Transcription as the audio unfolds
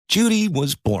Judy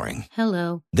was boring.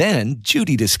 Hello. Then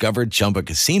Judy discovered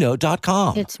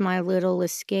ChumbaCasino.com. It's my little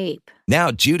escape. Now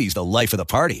Judy's the life of the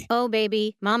party. Oh,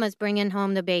 baby, mama's bringing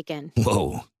home the bacon.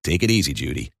 Whoa, take it easy,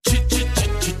 Judy.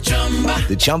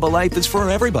 The Chumba life is for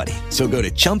everybody. So go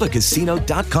to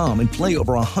ChumbaCasino.com and play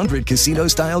over 100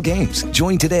 casino-style games.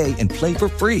 Join today and play for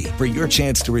free for your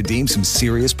chance to redeem some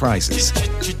serious prizes.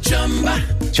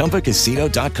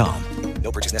 ChumbaCasino.com.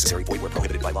 No purchase necessary. Void where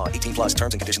prohibited by law. 18 plus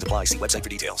terms and conditions apply. See website for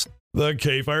details. The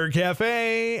K-Fire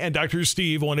Cafe and Dr.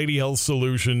 Steve, 180 Health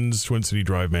Solutions, Twin City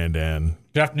Drive, Mandan.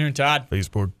 Good afternoon, Todd.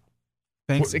 Facebook.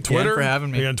 Thanks again Twitter? for having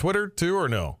me. Are you on Twitter too or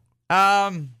no?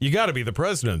 You got to be. The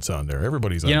president's on there.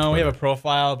 Everybody's on Twitter. We have a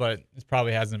profile, but it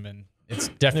probably hasn't been. It's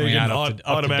definitely not up to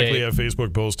automatically date. have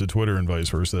Facebook post to Twitter and vice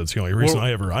versa. That's the only reason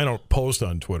I don't post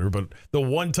on Twitter. But the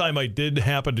one time I did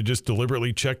happen to just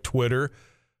deliberately check Twitter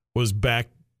was back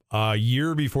a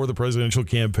year before the presidential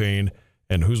campaign.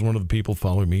 And who's one of the people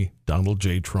following me? Donald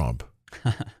J. Trump.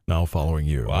 Now following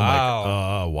you. Wow.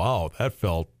 I'm like, wow, that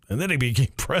felt. And then he became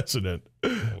president.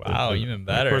 Wow, even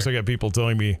better. Of course, I got people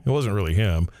telling me it wasn't really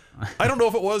him. I don't know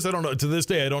if it was. I don't know. To this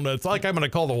day, I don't know. It's like I'm going to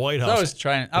call the White House.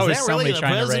 I was somebody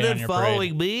trying to rain on your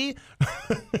following parade. me?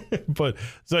 But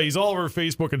so he's all over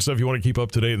Facebook and stuff. You want to keep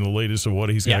up to date in the latest of what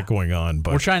he's got going on.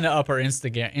 But we're trying to up our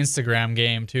Instagram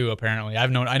game too. Apparently, I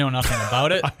know nothing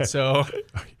about it. So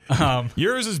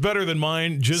yours is better than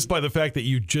mine just by the fact that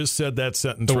you just said that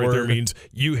sentence right there means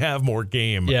you have more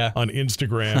game on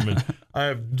Instagram. And I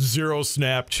have zero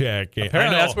Snapchat game.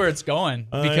 Apparently, that's where it's going.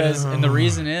 And the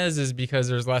reason is because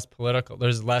there's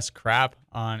less crap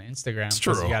on Instagram. It's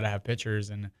true. You got to have pictures,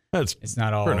 and it's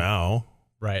not all for now.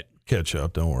 Right. Catch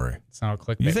up. Don't worry. It's not a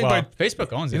clickbait. You think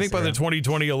Facebook owns it? You think by the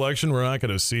 2020 election, we're not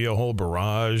going to see a whole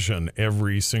barrage on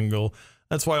every single...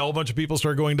 That's why a whole bunch of people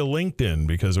start going to LinkedIn,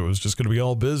 because it was just going to be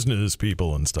all business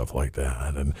people and stuff like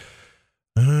that. And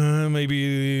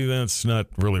maybe that's not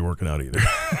really working out either.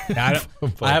 I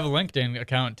have a LinkedIn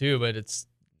account too, but it's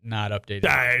not updated.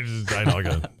 I know, I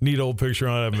got a neat old picture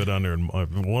on it. I haven't been on there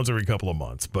once every couple of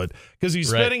months. But because he's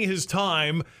spending his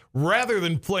time, rather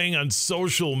than playing on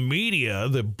social media,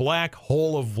 the black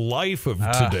hole of life of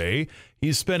today,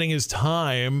 he's spending his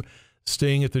time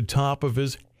staying at the top of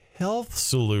his health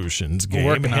solutions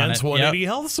game, hence 180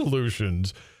 Health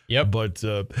Solutions. Yep. But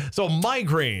so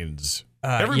migraines.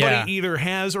 Everybody either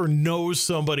has or knows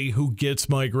somebody who gets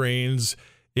migraines.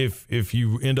 If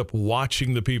you end up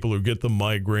watching the people who get the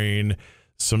migraine,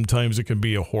 sometimes it can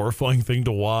be a horrifying thing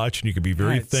to watch, and you can be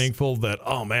very thankful that,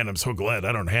 oh man, I'm so glad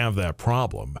I don't have that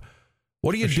problem.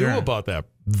 What do you do about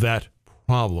that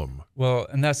problem? Well,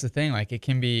 and that's the thing. Like, it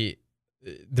can be.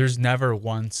 There's never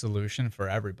one solution for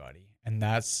everybody, and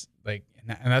that's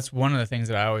one of the things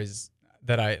that I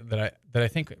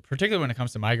think, particularly when it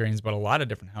comes to migraines, but a lot of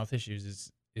different health issues,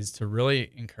 is to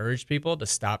really encourage people to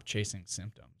stop chasing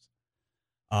symptoms.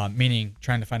 Meaning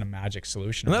trying to find a magic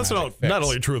solution. And that's not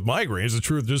only true with migraines, it's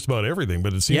true with just about everything.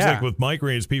 But it seems like with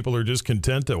migraines, people are just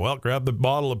content to, grab the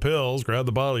bottle of pills,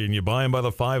 and you buy them by the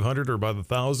 500 or by the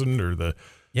 1,000 or the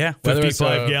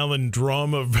 55-gallon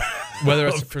drum of whether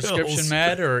it's of a prescription pills.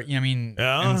 med or,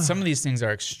 and some of these things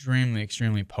are extremely,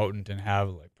 extremely potent and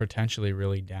have potentially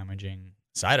really damaging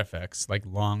side effects, like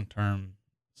long-term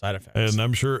side effects. And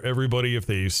I'm sure everybody, if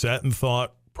they sat and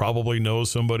thought, probably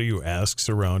knows somebody who asks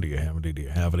around, do you have any? Do you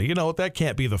have any? That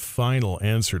can't be the final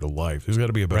answer to life. There's got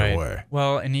to be a better way.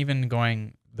 Well, and even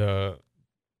going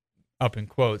up in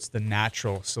quotes, the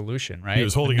natural solution, right? He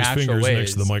was holding his fingers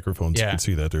next to the microphone, so you can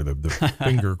see that there, the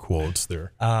finger quotes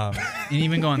there. And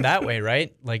even going that way,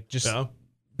 right? Like just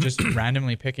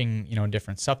randomly picking,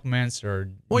 different supplements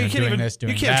or you can't doing this,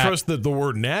 doing that. You can't trust the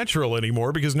word natural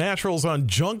anymore, because natural's on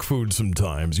junk food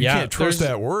sometimes. You can't trust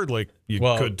that word like you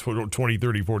could 20,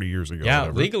 30, 40 years ago. Yeah,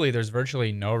 legally there's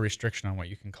virtually no restriction on what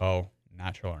you can call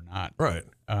natural or not. Right.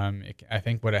 I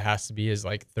think what it has to be is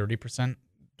like 30%.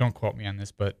 Don't quote me on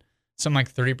this, but something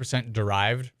like 30%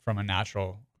 derived from a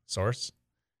natural source.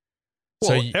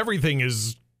 Well, everything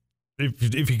is,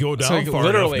 if you go down far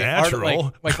enough,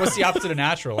 natural. Like what's the opposite of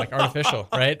natural? Like artificial,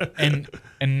 right? And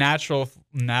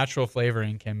natural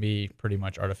flavoring can be pretty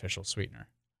much artificial sweetener.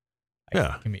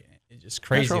 It can be just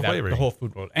crazy that the whole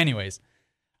food world. Anyways,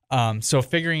 so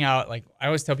figuring out, I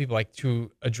always tell people,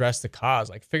 to address the cause,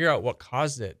 figure out what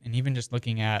caused it, and even just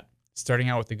starting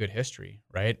out with a good history,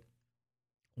 right?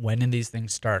 When did these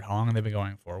things start? How long have they been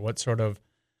going for? What sort of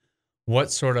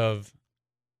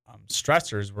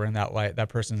stressors were in that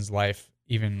person's life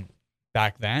even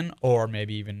back then, or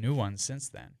maybe even new ones since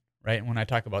then, right? And when I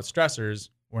talk about stressors,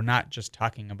 we're not just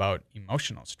talking about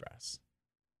emotional stress,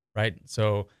 right?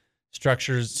 So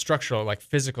structural, like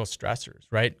physical stressors,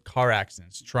 right? Car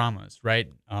accidents, traumas, right?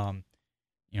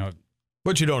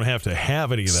 But you don't have to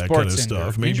have any of that kind of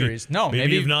stuff. Maybe injuries.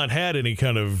 Maybe you've not had any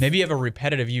kind of. Maybe you have a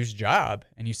repetitive use job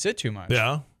and you sit too much.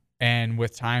 Yeah. And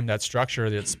with time, that structure,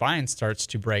 that spine starts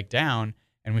to break down,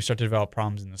 and we start to develop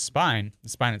problems in the spine. The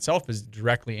spine itself is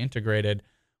directly integrated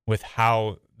with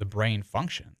how the brain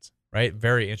functions, right?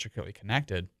 Very intricately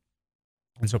connected.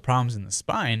 And so problems in the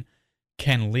spine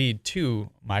can lead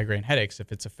to migraine headaches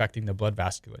if it's affecting the blood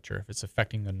vasculature, if it's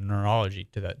affecting the neurology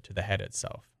to the head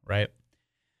itself, right?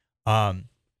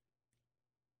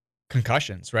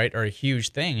 Concussions, right, are a huge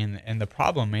thing, and the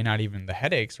problem may not even, the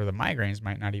headaches or the migraines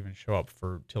might not even show up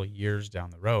for till years down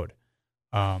the road.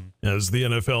 As the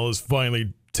NFL has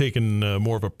finally taken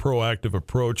more of a proactive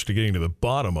approach to getting to the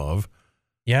bottom of,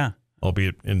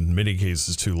 albeit in many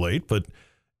cases too late, but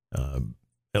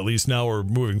at least now we're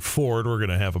moving forward. We're going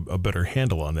to have a better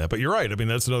handle on that. But you're right. I mean,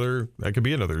 that could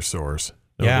be another source.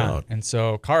 No doubt. And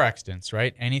so car accidents,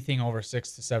 right? Anything over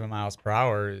 6 to 7 miles per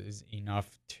hour is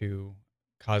enough to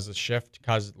cause a shift,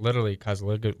 cause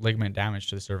ligament damage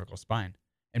to the cervical spine.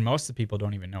 And most of the people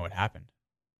don't even know what happened,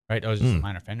 right? It was just a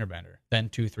minor fender bender. Then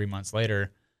 2-3 months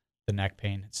later, the neck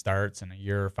pain starts, and a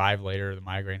year or 5 later, the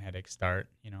migraine headaches start,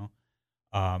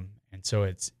 and so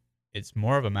it's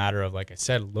more of a matter of, like I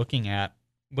said, looking at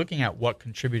what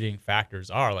contributing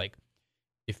factors are, like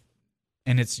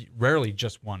and it's rarely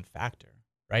just one factor,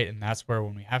 right? And that's where,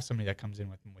 when we have somebody that comes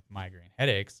in with migraine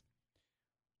headaches,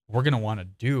 we're going to want to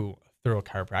do a thorough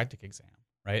chiropractic exam,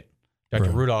 right?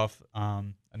 Dr. Rudolph,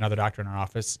 another doctor in our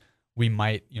office, we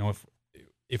might,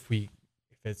 if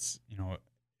it's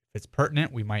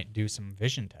pertinent, we might do some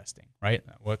vision testing, right?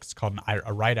 What's called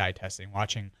a right eye testing,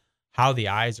 watching how the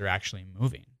eyes are actually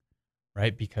moving,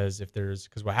 right? Because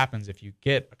what happens if you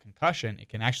get a concussion, it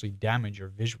can actually damage your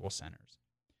visual centers.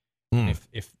 And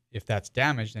if that's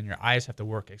damaged, then your eyes have to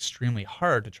work extremely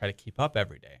hard to try to keep up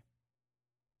every day.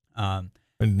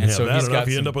 And so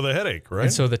you end up with a headache, right?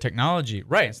 And so the technology,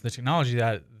 right? So the technology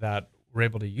that we're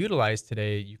able to utilize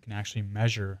today, you can actually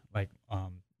measure, like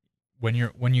when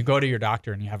you go to your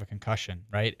doctor and you have a concussion,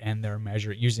 right? And they're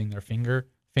using their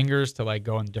fingers to like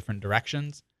go in different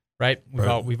directions, right?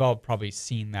 We've all probably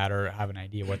seen that or have an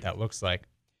idea what that looks like.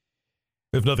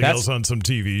 If nothing else, on some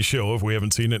TV show, if we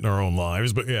haven't seen it in our own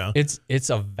lives, but yeah. It's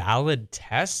a valid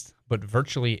test, but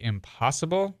virtually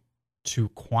impossible to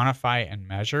quantify and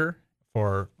measure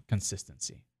for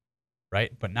consistency,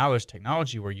 right? But now there's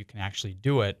technology where you can actually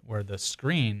do it, where the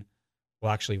screen will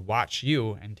actually watch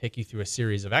you and take you through a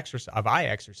series of eye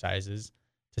exercises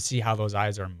to see how those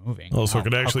eyes are moving. Oh, so it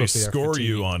could actually score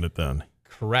you on it then.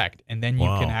 Correct. And then you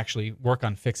can actually work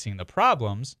on fixing the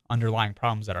underlying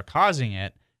problems that are causing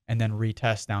it, and then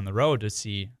retest down the road to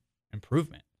see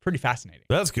improvement. Pretty fascinating.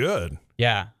 That's good.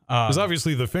 Yeah. Because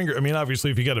obviously if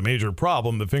you got a major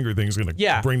problem, the finger thing's going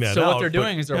to bring that out. So what they're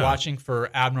doing is they're watching for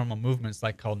abnormal movements,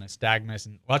 like called nystagmus,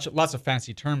 and lots of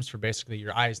fancy terms for basically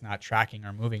your eyes not tracking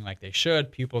or moving like they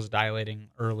should, pupils dilating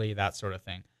early, that sort of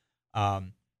thing.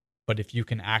 But if you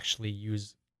can actually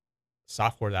use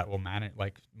software that will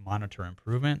monitor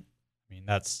improvement, I mean,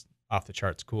 that's off the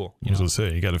charts cool. I was going to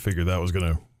say, you got to figure that was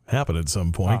going to happen at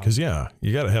some point, because you got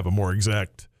to have a more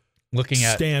exact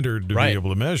standard to be able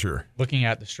to measure. Looking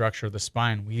at the structure of the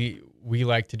spine, we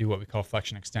like to do what we call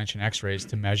flexion extension x-rays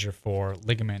to measure for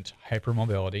ligament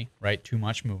hypermobility, right? Too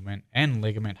much movement, and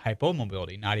ligament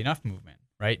hypomobility, not enough movement,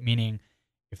 right? Meaning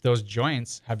if those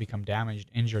joints have become damaged,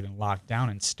 injured, and locked down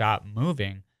and stop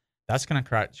moving, that's going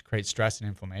to create stress and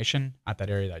inflammation at that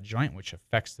area of that joint, which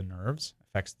affects the nerves,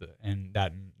 and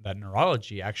that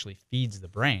neurology actually feeds the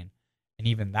brain. And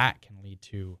even that can lead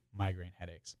to migraine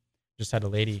headaches. Just had a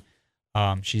lady,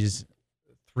 she's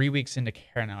 3 weeks into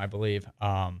care now, I believe,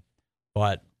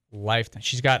 but lifetime.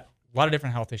 She's got a lot of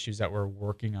different health issues that we're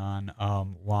working on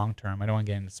long term. I don't want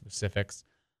to get into specifics,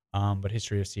 but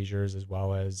history of seizures, as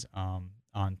well as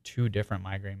on 2 different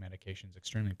migraine medications,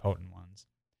 extremely potent ones.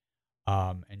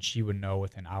 And she would know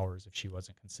within hours if she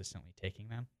wasn't consistently taking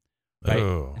them. Right.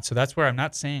 Oh. And so that's where I'm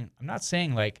not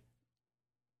saying like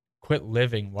quit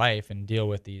living life and deal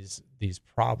with these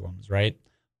problems, right?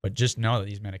 But just know that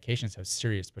these medications have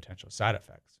serious potential side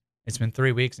effects. It's been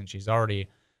 3 weeks and she's already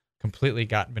completely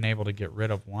been able to get rid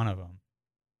of one of them.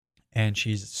 And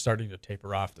she's starting to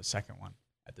taper off the second one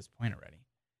at this point already,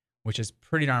 which is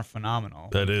pretty darn phenomenal.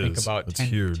 Think about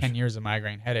 10 years of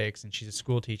migraine headaches, and she's a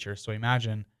school teacher. So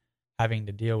imagine having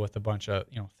to deal with a bunch of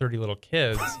 30 little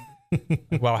kids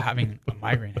while having a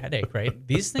migraine headache, right?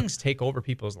 These things take over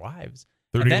people's lives.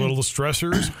 30 little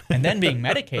stressors. And then being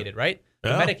medicated, right?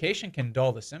 Yeah. The medication can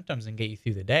dull the symptoms and get you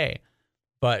through the day.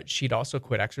 but she'd also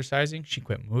quit exercising. She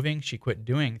quit moving. She quit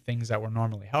doing things that were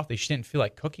normally healthy. She didn't feel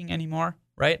like cooking anymore,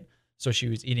 right? So she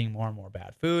was eating more and more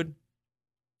bad food.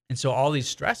 And so all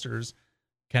these stressors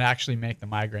can actually make the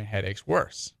migraine headaches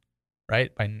worse,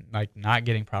 right? By like not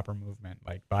getting proper movement,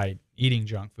 like by eating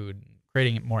junk food, and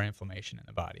creating more inflammation in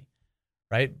the body,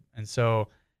 right? And so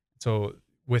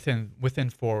within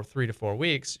 3 to 4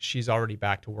 weeks, she's already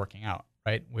back to working out,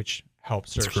 right? Which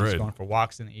helps her. She's going for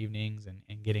walks in the evenings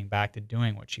and getting back to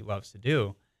doing what she loves to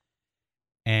do.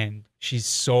 And she's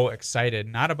so excited,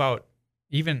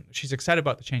 she's excited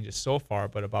about the changes so far,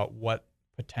 but about what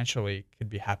potentially could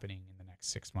be happening in the next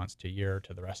 6 months to a year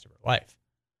to the rest of her life.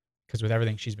 Because with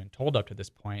everything she's been told up to this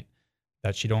point,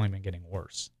 that she'd only been getting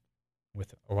worse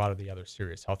with a lot of the other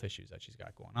serious health issues that she's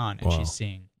got going on. And she's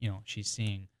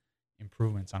seeing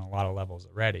improvements on a lot of levels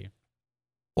already.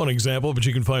 One example, but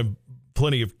you can find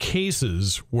plenty of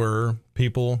cases where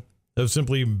people have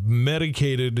simply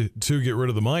medicated to get rid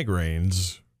of the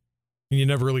migraines, and you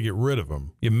never really get rid of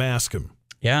them. You mask them.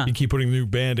 Yeah. You keep putting new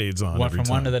Band-Aids on from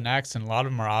one to the next, and a lot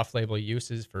of them are off-label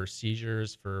uses for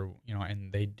seizures,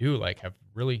 and they do like have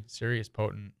really serious,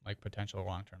 potent, like potential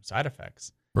long-term side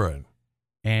effects. Right.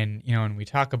 And and we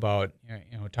talk about,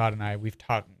 Todd and I, we've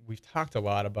talked a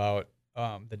lot about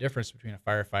the difference between a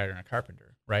firefighter and a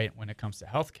carpenter, right? When it comes to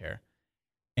healthcare,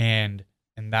 and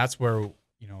that's where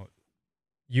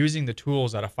using the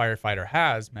tools that a firefighter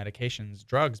has, medications,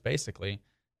 drugs, basically,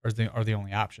 are the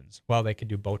only options. Well, they could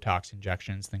do Botox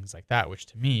injections, things like that, which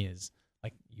to me is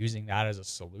like using that as a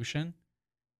solution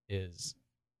is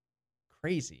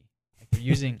crazy. Like you're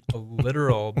using a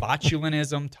literal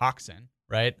botulinism toxin,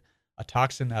 right? A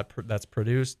toxin that's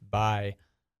produced by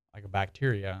like a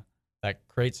bacteria that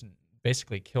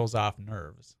basically kills off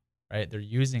nerves, right? They're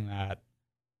using that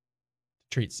to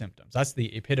treat symptoms. That's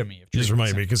the epitome of treatment. Just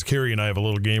remind me, because Carrie and I have a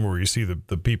little game where you see the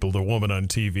woman on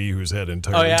TV who's had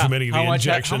entirely too many of the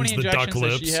injections, the duck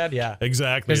lips. She had? Yeah,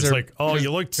 exactly. It's like,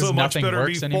 you looked so much better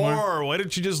before. Anymore. Why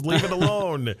didn't you just leave it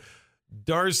alone?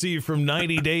 Darcy from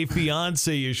 90 Day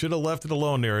Fiance, you should have left it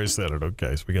alone there. I said it.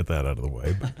 Okay, so we got that out of the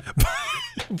way.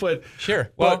 But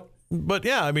sure. Well, but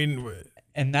yeah, I mean,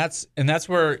 and that's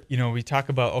where we talk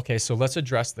about, okay, so let's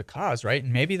address the cause, right?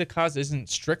 And maybe the cause isn't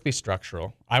strictly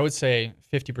structural. I would say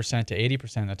 50% to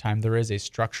 80% of the time there is a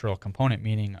structural component,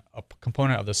 meaning a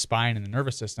component of the spine and the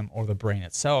nervous system or the brain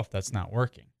itself that's not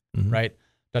working, right?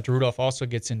 Dr. Rudolph also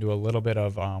gets into a little bit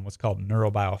of what's called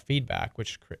neurobiofeedback,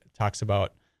 which talks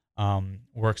about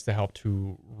works to help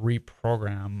to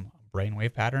reprogram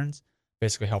brainwave patterns,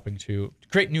 basically helping to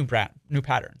create new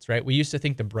patterns, right? We used to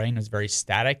think the brain was very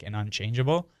static and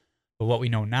unchangeable, but what we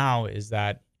know now is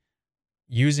that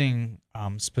using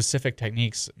specific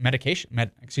techniques,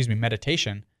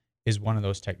 meditation is one of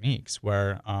those techniques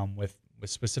where with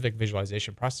specific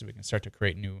visualization processes, we can start to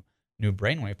create new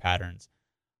brainwave patterns.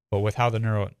 But with how the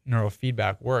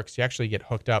neurofeedback works, you actually get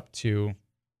hooked up to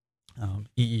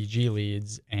EEG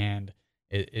leads, and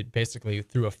it basically,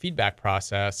 through a feedback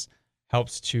process,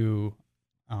 helps to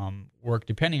work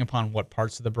depending upon what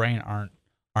parts of the brain aren't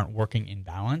working in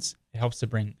balance. It helps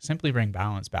to simply bring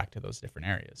balance back to those different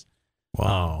areas.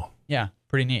 Wow. Yeah,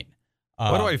 pretty neat.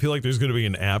 Why do I feel like there's going to be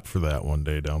an app for that one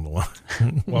day down the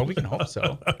line? Well, we can hope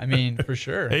so. I mean, for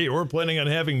sure. Hey, we're planning on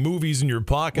having movies in your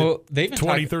pocket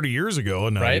 30 years ago,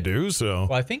 and now you do. So,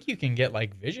 well, I think you can get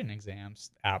like vision exams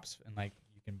apps, and like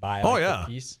you can buy a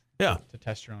piece to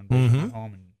test your own vision at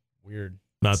home, and weird.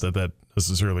 Not that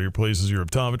necessarily replaces your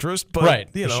optometrist, but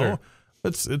sure.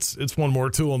 It's one more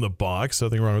tool in the box.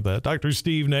 Nothing wrong with that. Dr.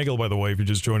 Steve Nagel, by the way, if you're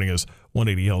just joining us,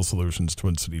 180 Health Solutions,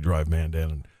 Twin City Drive, Mandan,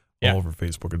 and all over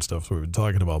Facebook and stuff. So we've been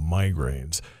talking about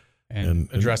migraines and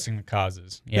addressing the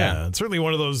causes. Yeah, it's certainly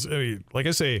one of those. I mean, like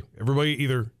I say, everybody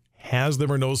either has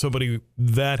them or knows somebody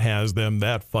that has them,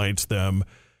 that fights them.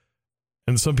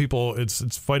 And some people,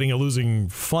 it's fighting a losing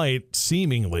fight,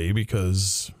 seemingly,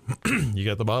 because you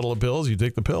got the bottle of pills, you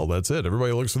take the pill. That's it.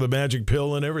 Everybody looks for the magic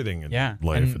pill and everything in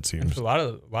life, it seems. And for a lot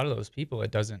of those people,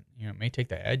 it doesn't, it may take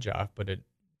the edge off, but it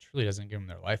truly doesn't give them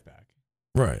their life back.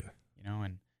 Right.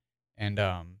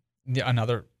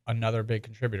 Another big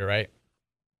contributor, right?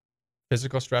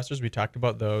 Physical stressors, we talked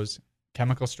about those,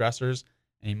 chemical stressors,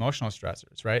 and emotional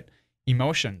stressors, right?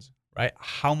 Emotions, right?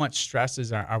 How much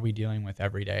stresses are we dealing with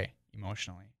every day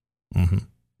emotionally,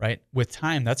 right? With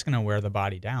time, that's going to wear the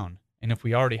body down. And if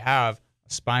we already have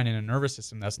a spine and a nervous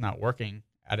system that's not working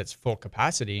at its full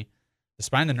capacity, the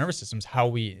spine and the nervous system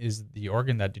is the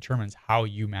organ that determines how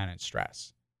you manage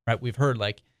stress, right? We've heard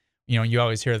you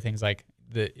always hear things like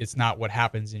it's not what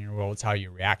happens in your world, it's how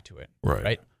you react to it,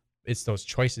 right? It's those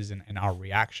choices and our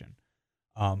reaction.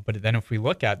 But then if we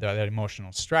look at that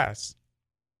emotional stress,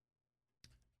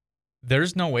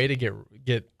 there's no way to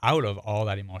get out of all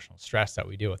that emotional stress that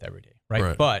we deal with every day,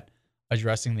 right? But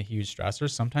addressing the huge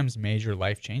stressors, sometimes major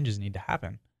life changes need to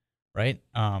happen, right?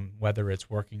 Whether it's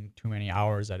working too many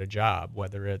hours at a job,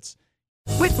 whether it's...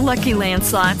 With Lucky Land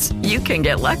Slots, you can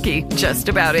get lucky just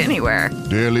about anywhere.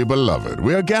 Dearly beloved,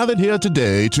 we are gathered here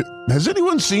today to... Has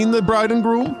anyone seen the bride and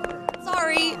groom?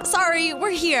 Sorry,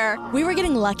 we're here. We were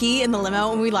getting lucky in the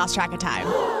limo and we lost track of time.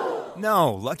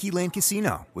 No, Lucky Land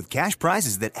Casino, with cash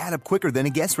prizes that add up quicker than a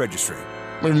guest registry.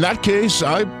 In that case,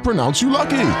 I pronounce you lucky.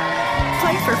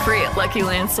 Play for free at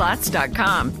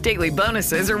LuckyLandSlots.com. Daily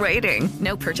bonuses are waiting.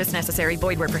 No purchase necessary.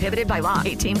 Void where prohibited by law.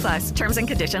 18+. Terms and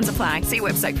conditions apply. See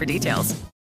website for details.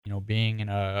 Being in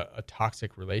a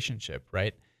toxic relationship,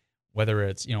 right? Whether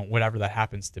it's, whatever that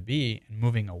happens to be, and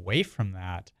moving away from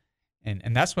that.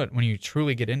 And that's when you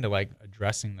truly get into like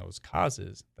addressing those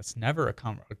causes, that's never a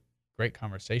great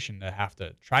conversation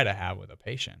to try to have with a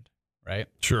patient, right?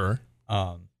 Sure.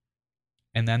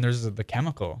 And then there's the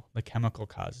chemical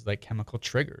causes, like chemical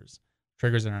triggers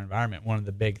in our environment. One of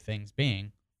the big things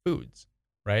being foods,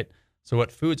 right? So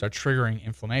what foods are triggering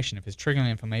inflammation? If it's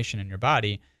triggering inflammation in your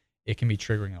body, it can be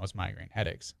triggering those migraine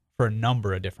headaches for a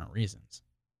number of different reasons.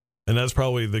 And that's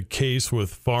probably the case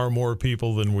with far more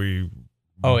people than we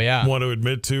want to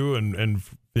admit to. And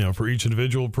for each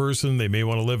individual person, they may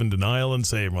want to live in denial and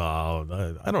say, well,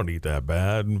 I don't eat that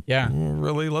bad. Yeah.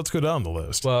 Really? Let's go down the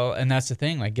list. Well, and that's the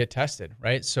thing, like get tested,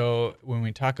 right? So when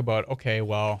we talk about, okay,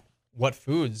 well, what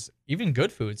foods, even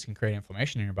good foods, can create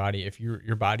inflammation in your body if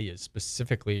your body is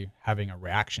specifically having a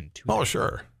reaction to Oh, them,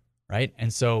 sure. Right?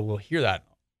 And so we'll hear that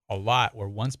a lot where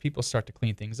once people start to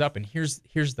clean things up, and here's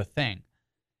the thing.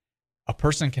 A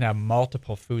person can have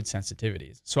multiple food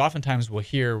sensitivities. So oftentimes we'll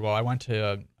hear, well, I went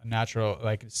to a natural,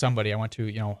 like somebody, I went to,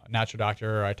 a natural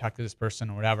doctor, or I talked to this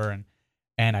person or whatever,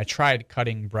 and I tried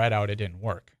cutting bread out, it didn't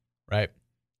work, right?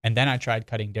 And then I tried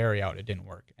cutting dairy out, it didn't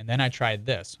work. And then I tried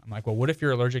this. I'm like, well, what if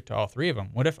you're allergic to all three of them?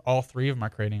 What if all three of them are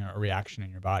creating a reaction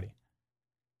in your body?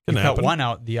 You cut one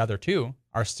out, the other two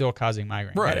are still causing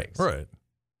migraine headaches. Right.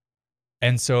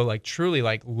 And so like truly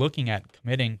like looking at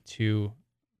committing to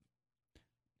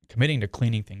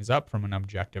cleaning things up from an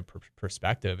objective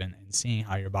perspective and seeing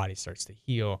how your body starts to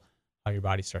heal, how your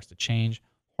body starts to change.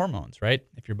 Hormones, right?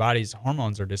 If your body's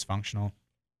hormones are dysfunctional,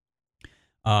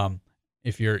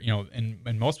 if you're,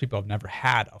 and most people have never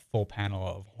had a full panel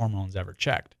of hormones ever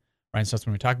checked, right? So that's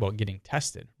when we talk about getting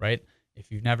tested, right? If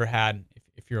you've never had,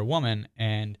 if you're a woman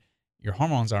and your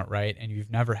hormones aren't right and you've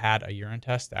never had a urine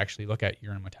test to actually look at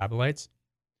urine metabolites,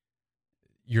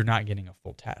 you're not getting a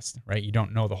full test, right? You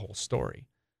don't know the whole story.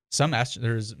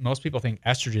 Most people think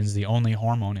estrogen is the only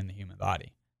hormone in the human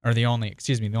body, or that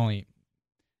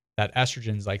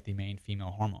estrogen is like the main female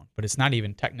hormone, but it's not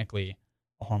even technically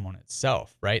a hormone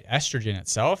itself, right? Estrogen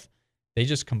itself, they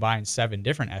just combine 7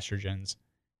 different estrogens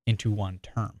into one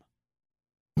term.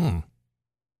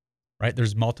 Right?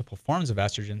 There's multiple forms of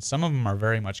estrogen. Some of them are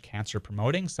very much cancer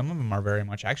promoting. Some of them are very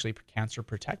much actually cancer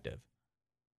protective.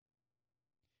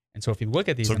 And so if you look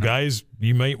at these, so guys,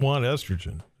 you might want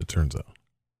estrogen, it turns out.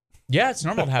 Yeah, it's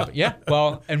normal to have it. Yeah.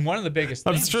 Well, and one of the biggest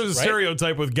things, I'm sure the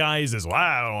stereotype with guys is, well,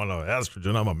 I don't want no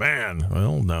estrogen. I'm a man.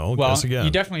 Well, no. Well, guess again.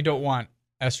 You definitely don't want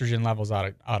estrogen levels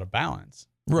out of balance.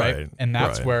 Right. And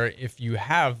that's where if you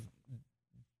have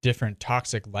different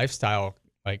toxic lifestyle,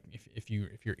 like if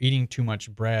you're eating too much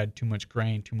bread, too much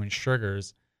grain, too much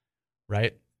sugars,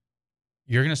 right,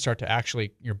 you're going to start to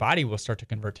your body will start to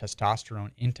convert testosterone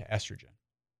into estrogen.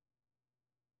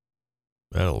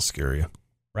 That'll scare you.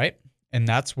 Right. And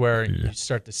that's where you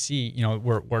start to see,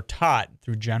 we're taught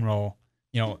through general,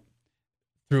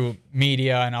 through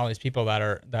media and all these people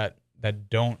that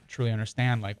don't truly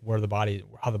understand like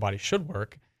how the body should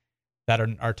work, that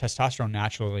our testosterone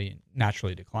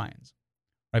naturally declines,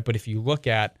 right? But if you look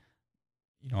at,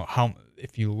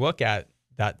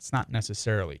 that's not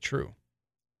necessarily true,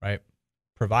 right?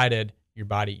 Provided your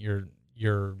body,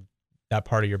 that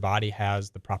part of your body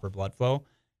has the proper blood flow,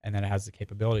 and then it has the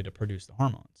capability to produce the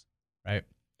hormones. Right.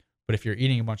 But if you're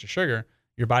eating a bunch of sugar,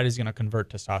 your body's going to convert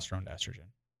testosterone to estrogen.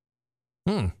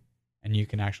 And you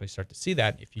can actually start to see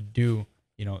that if you do,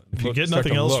 if you get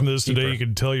nothing else from this deeper. Today, you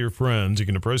can tell your friends, you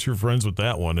can impress your friends with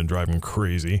that one and drive them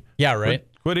crazy. Yeah, right.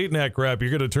 Quit eating that crap. You're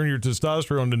going to turn your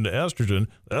testosterone into estrogen.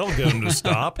 That'll get them to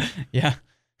stop. Yeah.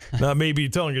 Not maybe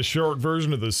telling a short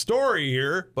version of the story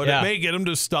here, but it may get them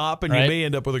to stop, and you may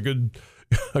end up with a good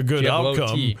outcome.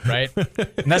 Low T, right?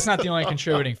 And that's not the only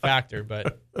contributing factor,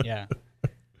 but yeah.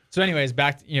 So anyways,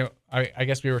 back to, I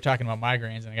guess we were talking about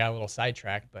migraines and I got a little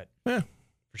sidetracked, but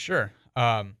for sure.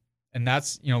 And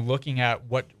that's, looking at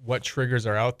what triggers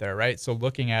are out there, right? So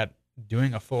looking at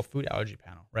doing a full food allergy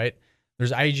panel, right?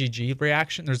 There's IgG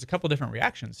reaction. There's a couple different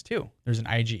reactions too. There's an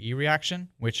IgE reaction,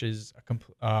 which is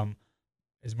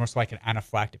most like an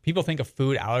anaphylactic. People think of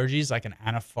food allergies like an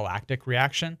anaphylactic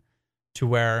reaction, to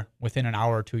where within an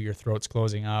hour or two your throat's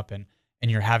closing up and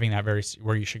you're having that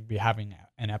where you should be having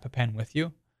an EpiPen with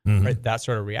you, right? That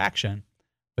sort of reaction.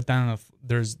 But then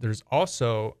there's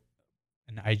also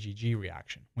an IgG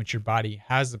reaction, which your body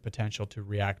has the potential to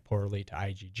react poorly to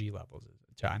IgG levels,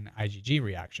 to an IgG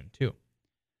reaction too.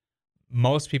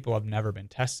 Most people have never been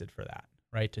tested for that,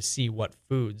 right? To see what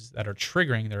foods that are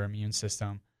triggering their immune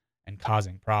system and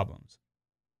causing problems.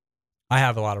 I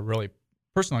have a lot of really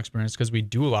personal experience because we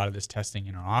do a lot of this testing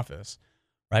in our office,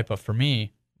 right? But for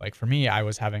me, I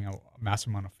was having a massive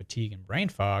amount of fatigue and brain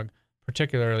fog,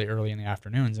 particularly early in the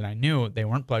afternoons. And I knew they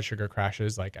weren't blood sugar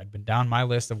crashes. Like, I'd been down my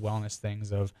list of wellness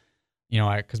things of,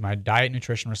 because my diet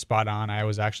nutrition was spot on. I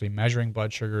was actually measuring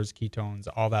blood sugars, ketones,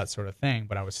 all that sort of thing,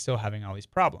 but I was still having all these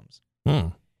problems.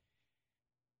 And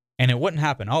it wouldn't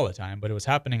happen all the time, but it was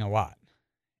happening a lot.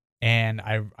 And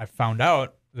I found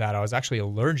out that I was actually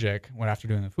allergic after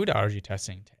doing the food allergy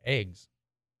testing to eggs.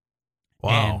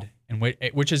 Wow. And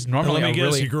which is normally let me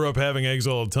guess, you grew up having eggs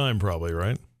all the time, probably,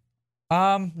 right?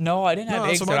 No, I didn't have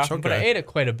eggs that often, but I ate it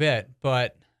quite a bit.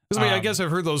 But I guess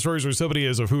I've heard those stories where somebody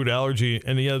has a food allergy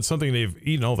and it's something they've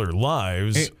eaten all their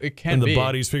lives. It can and be. the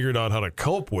body's figured out how to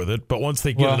cope with it. But once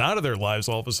they get it out of their lives,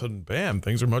 all of a sudden, bam,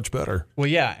 things are much better. Well,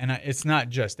 yeah, and it's not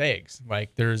just eggs.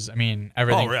 Like, there's,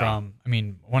 everything from,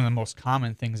 one of the most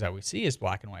common things that we see is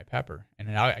black and white pepper.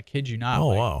 And I kid you not.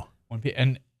 Oh, wow.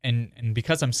 And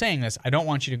because I'm saying this, I don't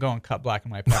want you to go and cut black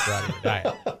and white pepper out of your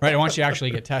diet, right? I want you to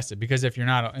actually get tested, because if you're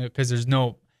not, because there's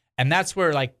no, and that's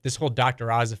where, like, this whole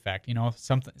Dr. Oz effect,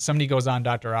 somebody goes on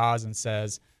Dr. Oz and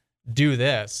says, do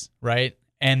this, right?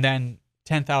 And then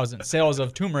 10,000 sales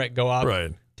of turmeric go up,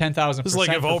 right? 10,000%. It's like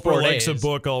if Oprah likes a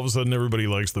book, all of a sudden everybody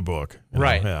likes the book,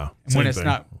 right? Yeah, and when it's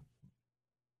not,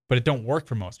 but it don't work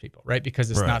for most people, right?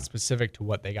 Because it's not specific to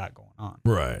what they got going on,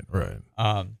 right?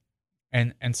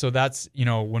 And so that's,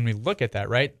 when we look at that,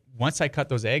 right? Once I cut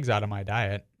those eggs out of my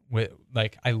diet,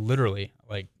 I literally,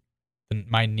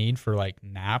 my need for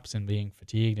naps and being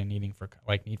fatigued and need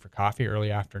for coffee early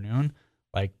afternoon,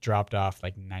 dropped off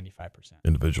 95%.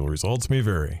 Individual results may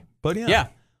vary, but yeah.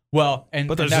 Well,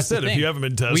 but that's just it. If you haven't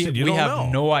been tested, you don't know. We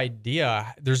have no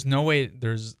idea. There's no way.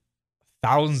 There's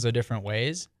thousands of different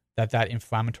ways that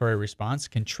inflammatory response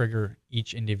can trigger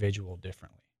each individual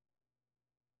differently.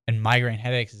 And migraine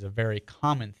headaches is a very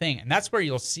common thing. And that's where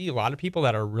you'll see a lot of people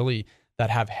that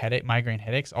have migraine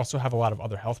headaches also have a lot of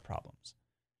other health problems.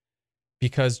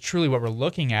 Because truly what we're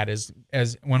looking at is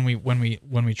when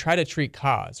we try to treat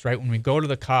cause, right? When we go to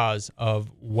the cause of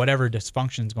whatever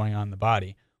dysfunction is going on in the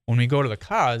body, when we go to the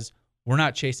cause, we're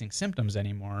not chasing symptoms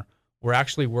anymore. We're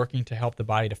actually working to help the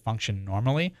body to function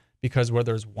normally, because where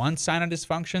there's one sign of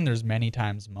dysfunction, there's many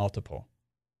times multiple.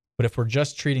 But if we're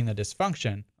just treating the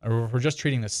dysfunction, or if we're just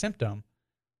treating the symptom,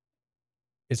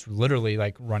 it's literally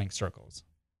like running circles.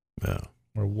 Yeah.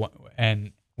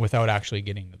 And without actually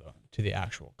getting to the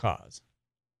actual cause.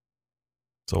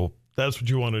 So that's what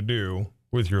you want to do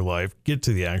with your life. Get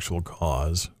to the actual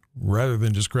cause rather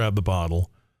than just grab the bottle,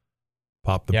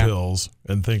 pop the pills,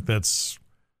 and think that's...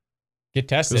 Get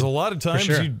tested. Because a lot of times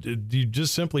you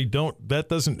just simply don't... That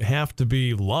doesn't have to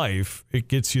be life. It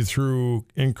gets you through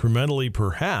incrementally,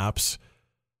 perhaps,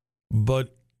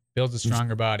 but... Builds a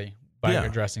stronger body by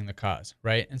addressing the cause,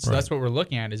 right? And so that's what we're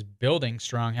looking at, is building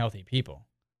strong, healthy people,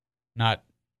 not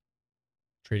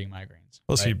treating migraines.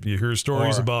 Well, see, you hear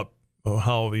stories about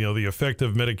how the effect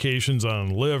of medications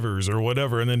on livers or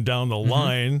whatever, and then down the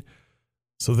line.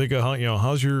 So think of how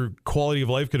how's your quality of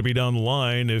life going to be down the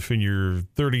line if in your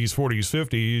 30s, 40s,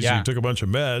 50s you took a bunch of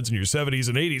meds, and your 70s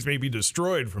and 80s may be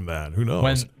destroyed from that. Who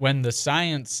knows? When the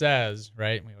science says,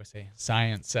 right? We always say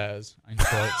science says in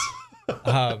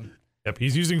quotes. Yep,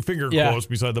 he's using finger quotes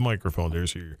beside the microphone there,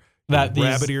 so you're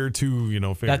rabbit ear to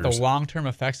fingers. That the long-term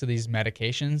effects of these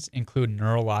medications include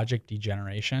neurologic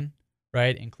degeneration,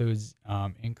 right? Includes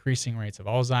increasing rates of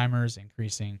Alzheimer's,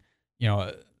 increasing,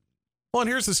 Well, and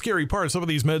here's the scary part. Some of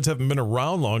these meds haven't been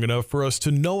around long enough for us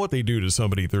to know what they do to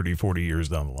somebody 30, 40 years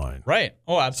down the line. Right.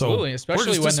 Oh, absolutely. So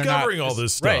especially when they're discovering all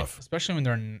this stuff. Right. Especially when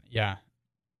they're,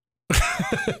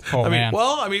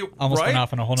 almost went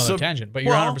off on a whole nother tangent, but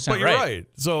you're 100% right.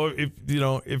 So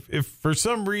if for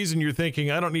some reason you're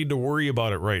thinking, I don't need to worry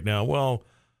about it right now, well,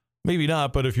 maybe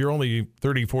not. But if you're only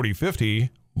 30, 40, 50,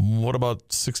 what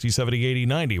about 60, 70, 80,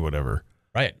 90, whatever?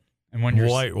 Right. And when you're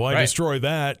why destroy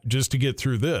that just to get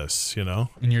through this, And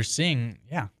you're seeing,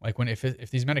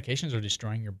 if these medications are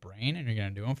destroying your brain and you're going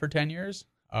to do them for 10 years,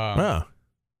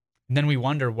 then we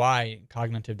wonder why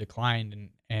cognitive decline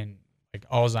and like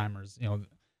Alzheimer's.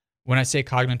 When I say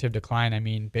cognitive decline, I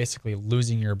mean basically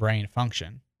losing your brain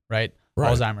function, right?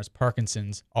 Alzheimer's,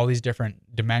 Parkinson's, all these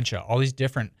different dementia, all these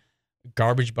different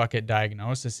garbage bucket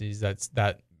diagnoses.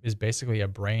 That is basically a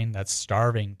brain that's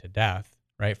starving to death,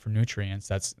 right, for nutrients.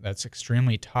 That's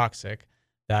extremely toxic.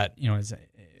 That is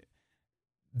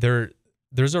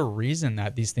there's a reason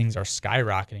that these things are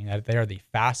skyrocketing. That they are the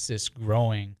fastest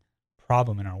growing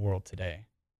problem in our world today.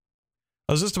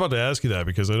 I was just about to ask you that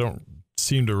because I don't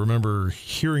seem to remember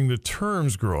hearing the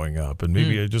terms growing up, and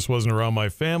maybe I just wasn't around my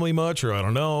family much, or I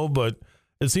don't know, but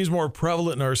it seems more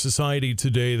prevalent in our society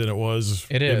today than it was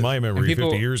in my memory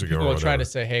 50 years ago. People will try to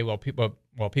say, hey,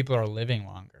 people are living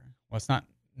longer. Well, it's not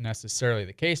necessarily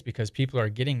the case because people are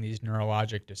getting these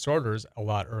neurologic disorders a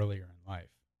lot earlier in life,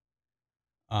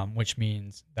 which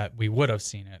means that we would have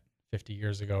seen it 50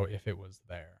 years ago if it was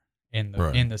there in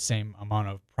the same amount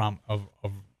of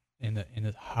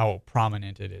how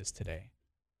prominent it is today,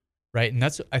 right? And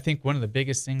that's, I think, one of the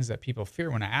biggest things that people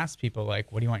fear when I ask people,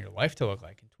 like, what do you want your life to look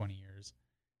like in 20 years,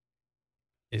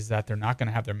 is that they're not going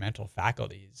to have their mental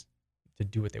faculties to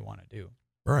do what they want to do.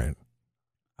 Right.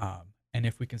 And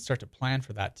if we can start to plan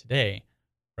for that today,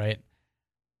 right,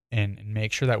 and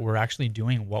make sure that we're actually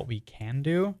doing what we can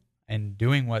do and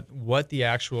doing what the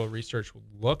actual research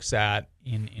looks at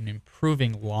in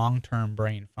improving long-term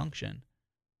brain function,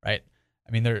 right?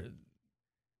 I mean,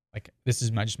 this is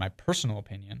just my personal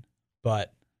opinion, and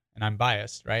I'm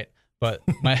biased, right? But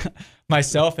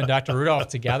myself and Dr. Rudolph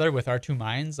together with our two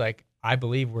minds, like, I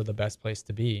believe we're the best place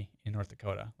to be in North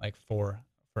Dakota, like for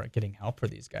getting help for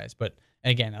these guys. But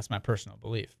again, that's my personal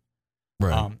belief.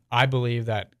 Right. I believe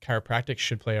that chiropractic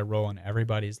should play a role in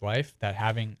everybody's life, that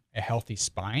having a healthy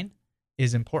spine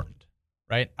is important,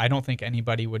 right? I don't think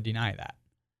anybody would deny that.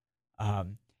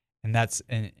 And that's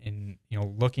in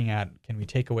looking at, can we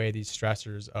take away these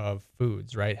stressors of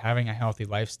foods, right? Having a healthy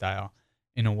lifestyle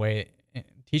in a way,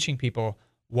 teaching people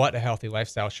what a healthy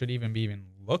lifestyle should even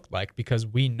look like, because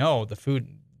we know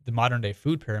the modern day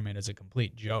food pyramid is a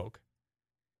complete joke.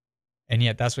 And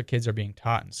yet that's what kids are being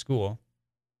taught in school,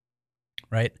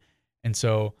 right? And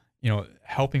so,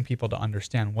 helping people to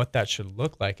understand what that should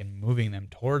look like and moving them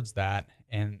towards that,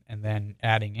 and then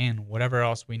adding in whatever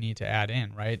else we need to add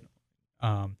in, right?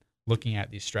 Looking at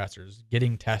these stressors,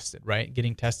 getting tested, right?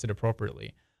 Getting tested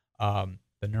appropriately. The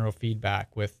neurofeedback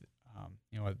with,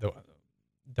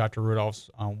 Dr. Rudolph's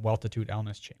Weltitude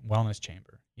Wellness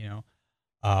Chamber.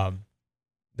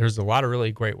 There's a lot of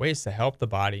really great ways to help the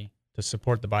body, to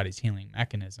support the body's healing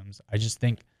mechanisms. I just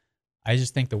think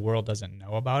the world doesn't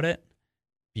know about it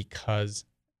because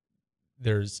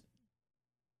there's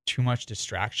too much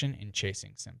distraction in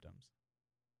chasing symptoms.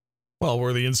 Well,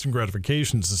 we're the instant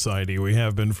gratification society. We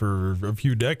have been for a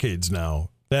few decades now.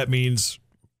 That means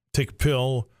take a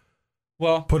pill,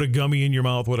 put a gummy in your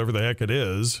mouth, whatever the heck it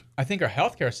is. I think our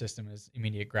healthcare system is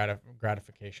immediate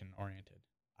gratification oriented.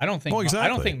 I don't think exactly. I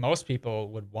don't think most people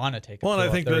would want to take a pill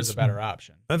if there was a better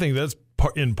option. I think that's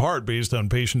in part based on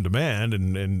patient demand,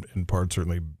 and in part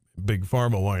certainly Big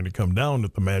Pharma wanting to come down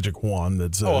with the magic wand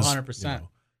that says, 100%.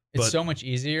 It's so much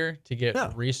easier to get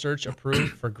research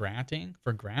approved for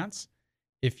grants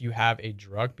if you have a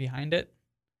drug behind it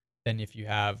than if you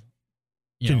have,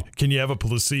 Can you have a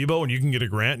placebo and you can get a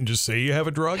grant and just say you have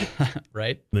a drug?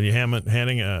 Right. Then you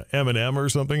handing a M&M or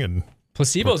something, and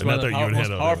placebo is one of the most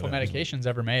powerful medications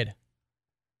ever made.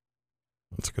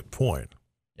 That's a good point.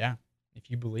 Yeah. If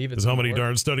you believe it. Because how many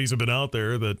darn studies have been out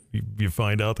there that you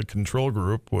find out the control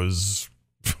group was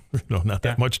not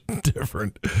that much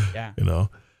different. Yeah.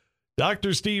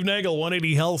 Dr. Steve Nagel,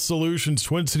 180 Health Solutions,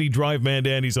 Twin City Drive,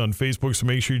 Mandandy's on Facebook, so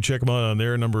make sure you check them out on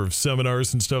there. A number of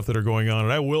seminars and stuff that are going on.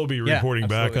 And I will be reporting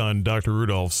back on Dr.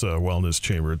 Rudolph's wellness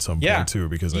chamber at some point, too.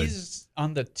 Because he's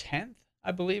on the 10th,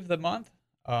 I believe, the month.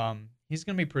 He's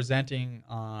going to be presenting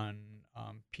on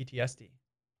PTSD.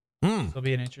 It'll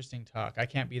be an interesting talk. I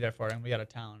can't be there for it. I'm going to be out of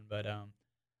town. But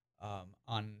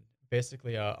on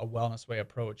basically a wellness way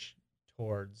approach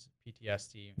towards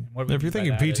PTSD. If you're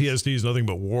thinking PTSD is nothing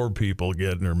but war people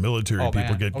get, or military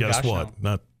people get, guess what?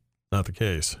 No. Not the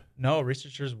case. No,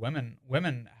 researchers,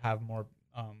 women have more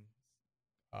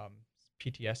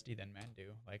PTSD than men do,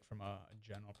 like from a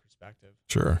general perspective.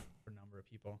 Sure. For a number of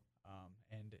people.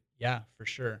 And yeah, for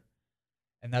sure.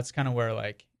 And that's kind of where,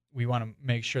 like, we want to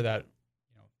make sure that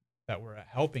that we're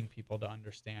helping people to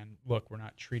understand, look, we're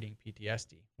not treating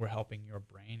PTSD. We're helping your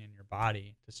brain and your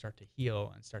body to start to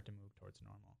heal and start to move towards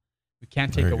normal. We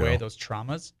can't take away those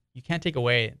traumas. You can't take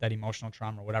away that emotional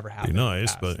trauma or whatever happened. Be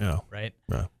nice, in the past, but right?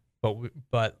 Yeah.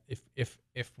 But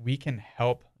if we can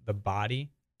help the body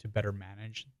to better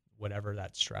manage whatever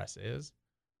that stress is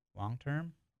long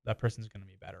term, that person's going to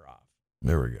be better off.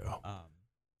 There we go.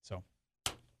 So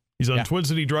he's on Twin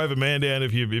City Drive in Mandan.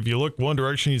 If you look one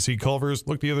direction, you see Culver's.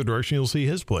 Look the other direction, you'll see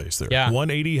his place there. Yeah.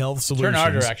 180 Health Solutions. Turn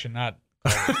our direction, not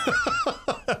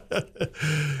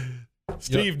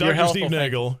Dr. Steve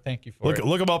Nagel. Thank you for it.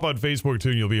 Look him up on Facebook, too,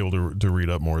 and you'll be able to read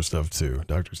up more stuff, too.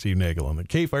 Dr. Steve Nagel on the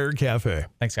K-Fire Cafe.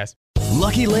 Thanks, guys.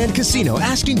 Lucky Land Casino,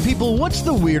 asking people, what's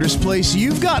the weirdest place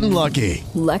you've gotten lucky?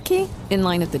 Lucky? In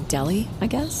line at the deli, I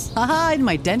guess? Aha, in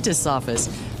my dentist's office.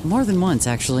 More than once,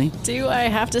 actually. Do I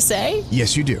have to say?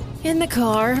 Yes, you do. In the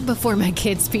car before my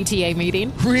kids' PTA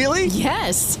meeting. Really?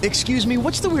 Yes. Excuse me,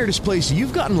 what's the weirdest place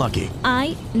you've gotten lucky?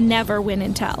 I never win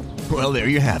and tell. Well, there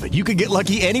you have it. You can get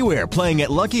lucky anywhere, playing at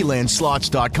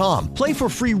LuckyLandSlots.com. Play for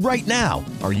free right now.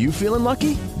 Are you feeling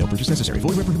lucky? No purchase necessary. Void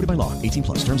where prohibited by law.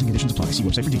 18+. Terms and conditions apply. See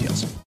website for details.